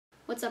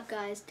What's up,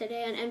 guys?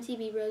 Today on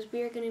MTB Bros,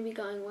 we are going to be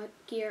going what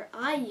gear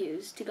I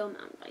use to go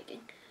mountain biking.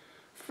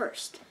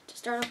 First, to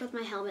start off with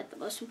my helmet, the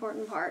most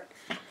important part,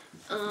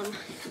 I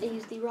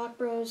use the Rock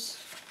Bros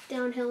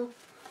downhill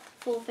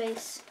full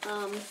face.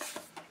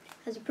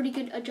 Has a pretty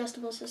good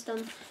adjustable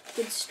system,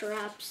 good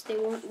straps, they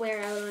won't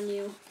wear out on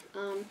you,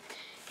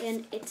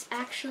 and it's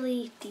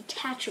actually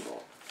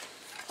detachable.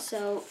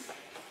 So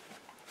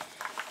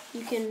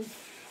you can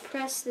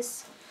press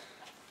this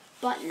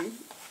button,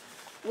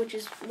 which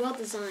is well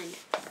designed,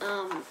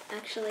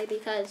 actually,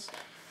 because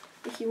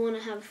if you want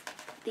to have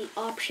the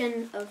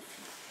option of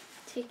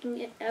taking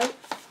it out,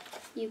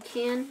 you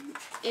can,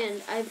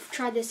 and I've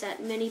tried this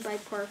at many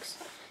bike parks.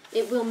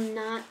 It will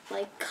not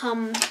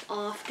come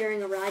off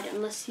during a ride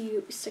unless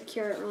you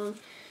secure it wrong.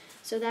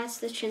 So that's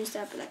the chin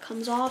strap that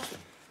comes off,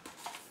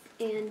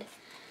 and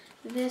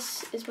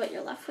this is what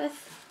you're left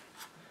with.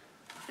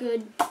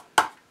 Good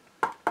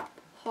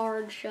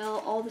hard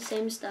shell, all the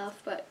same stuff,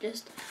 but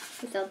just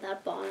without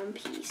that bottom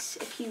piece,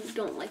 if you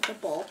don't like the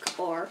bulk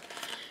or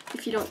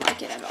if you don't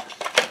like it at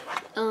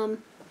all.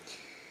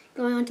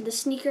 Going on to the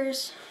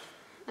sneakers,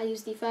 I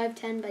use the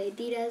 510 by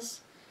Adidas.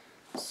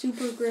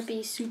 Super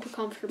grippy, super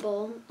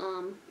comfortable,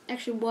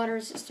 actually water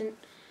resistant.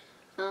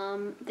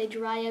 They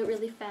dry out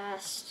really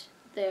fast,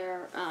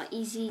 they're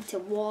easy to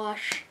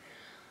wash,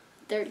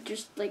 they're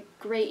just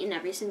great in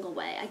every single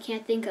way. I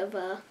can't think of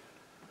a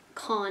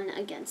con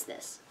against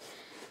this.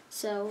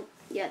 So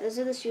yeah, those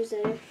are the shoes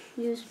that I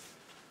use.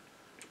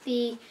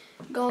 The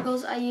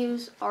goggles I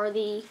use are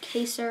the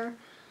Caser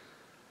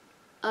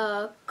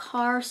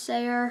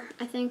Carsair,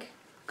 I think,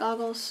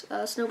 goggles,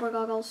 snowboard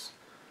goggles.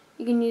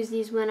 You can use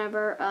these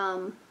whenever.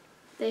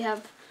 They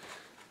have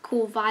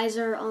cool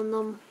visor on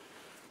them.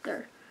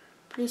 They're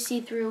pretty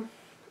see-through.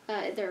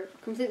 They're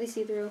completely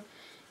see-through,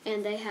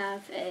 and they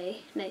have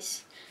a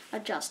nice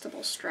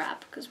adjustable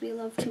strap because we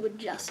love to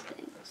adjust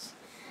things.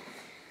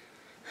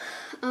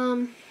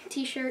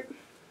 T-shirt,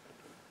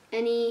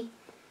 any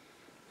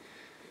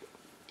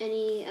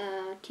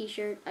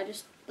t-shirt. I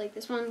just like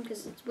this one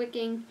because it's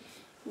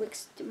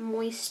wicks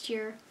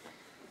moisture,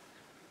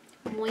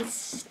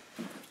 moist,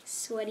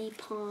 sweaty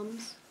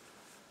palms.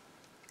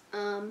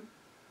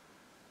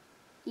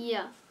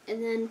 Yeah,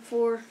 and then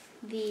for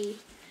the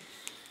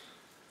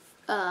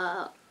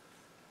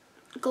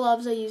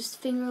gloves, I used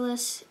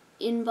fingerless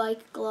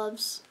in-bike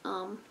gloves.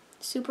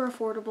 Super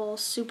affordable,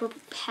 super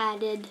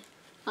padded.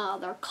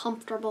 They're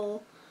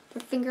comfortable.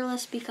 They're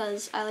fingerless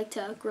because I like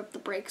to grip the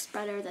brakes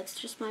better. That's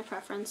just my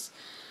preference.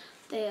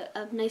 They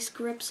have nice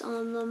grips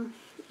on them,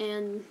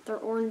 and they're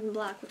orange and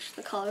black, which are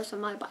the colors of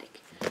my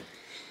bike.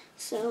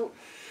 So,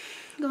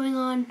 going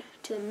on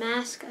to the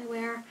mask I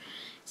wear.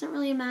 It's not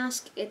really a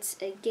mask, it's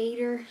a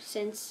gaiter.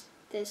 Since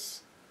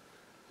this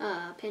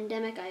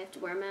pandemic, I have to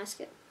wear a mask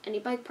at any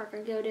bike park I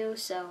go to,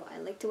 so I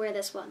like to wear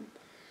this one.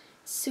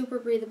 It's super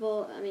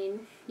breathable. I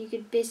mean, you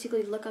could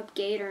basically look up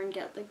gaiter and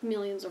get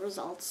millions of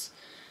results.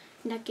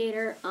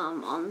 neck+gaiter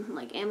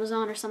on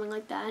Amazon or something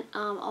like that.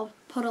 I'll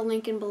put a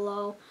link in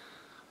below.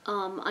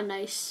 A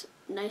nice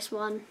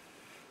one.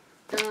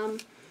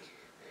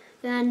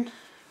 Then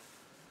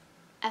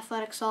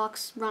athletic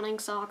socks, running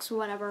socks,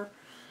 whatever,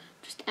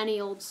 just any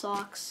old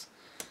socks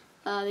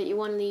that you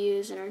want to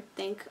use and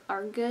think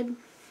are good.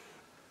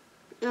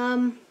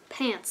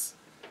 Pants,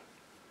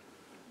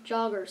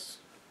 joggers.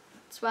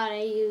 That's what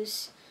I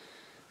use.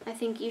 I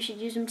think you should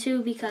use them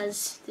too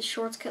because the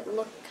shorts could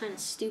look kind of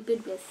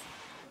stupid with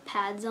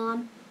pads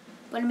on.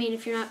 But I mean,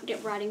 if you're not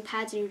riding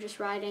pads and you're just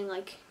riding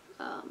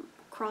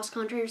cross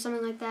country or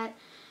something like that,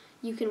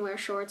 you can wear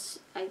shorts.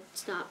 I'm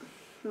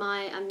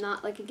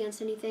not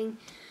against anything.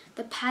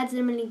 The pads that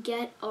I'm gonna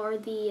get are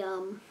the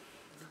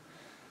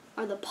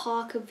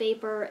POC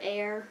Vapor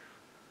Air.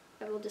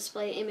 I will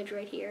display an image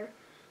right here.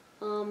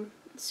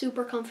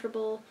 Super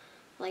comfortable.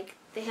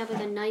 They have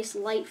a nice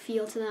light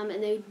feel to them,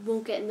 and they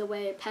won't get in the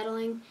way of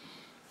pedaling.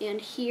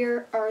 And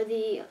here are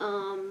the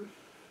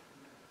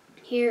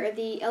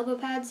elbow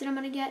pads that I'm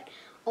gonna get.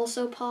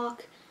 Also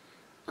POC.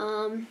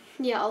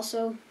 Yeah,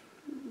 also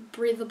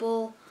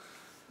breathable,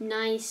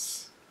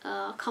 nice,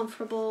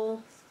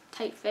 comfortable,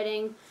 tight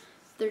fitting.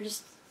 They're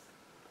just,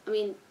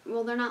 they're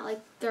not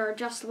they're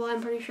adjustable,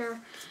 I'm pretty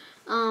sure.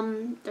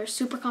 They're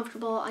super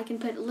comfortable. I can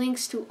put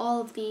links to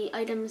all of the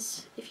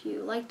items if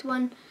you liked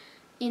one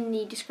in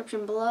the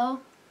description below.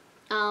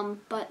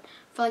 But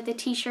for the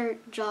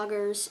t-shirt,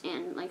 joggers,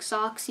 and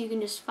socks, you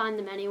can just find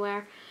them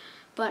anywhere.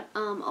 But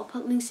I'll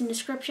put links in the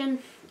description,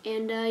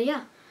 and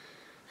yeah.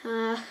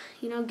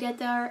 Get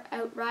there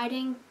out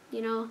riding.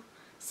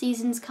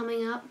 Season's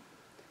coming up,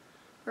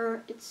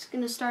 or it's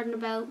gonna start in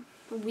about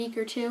a week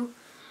or two.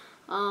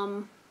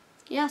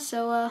 Yeah,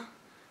 so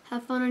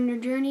have fun on your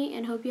journey,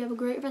 and hope you have a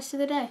great rest of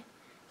the day.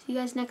 See you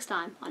guys next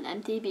time on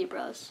MTB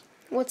Bros.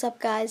 What's up,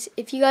 guys?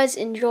 If you guys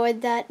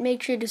enjoyed that,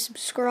 make sure to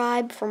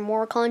subscribe for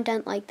more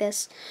content like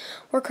this.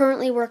 We're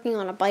currently working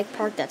on a bike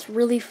park that's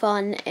really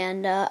fun,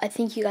 and I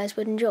think you guys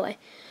would enjoy.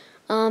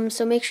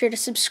 So make sure to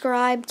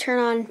subscribe, turn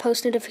on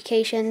post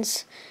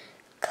notifications,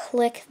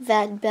 click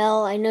that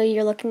bell. I know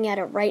you're looking at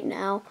it right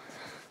now.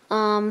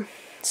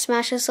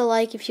 Smash us a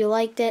like if you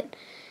liked it.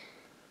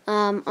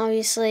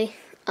 Obviously,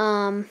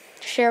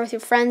 share with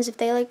your friends if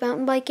they like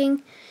mountain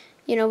biking.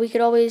 You know, we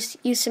could always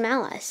use some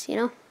allies, you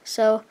know?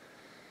 So,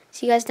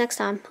 see you guys next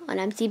time on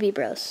MTB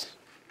Bros.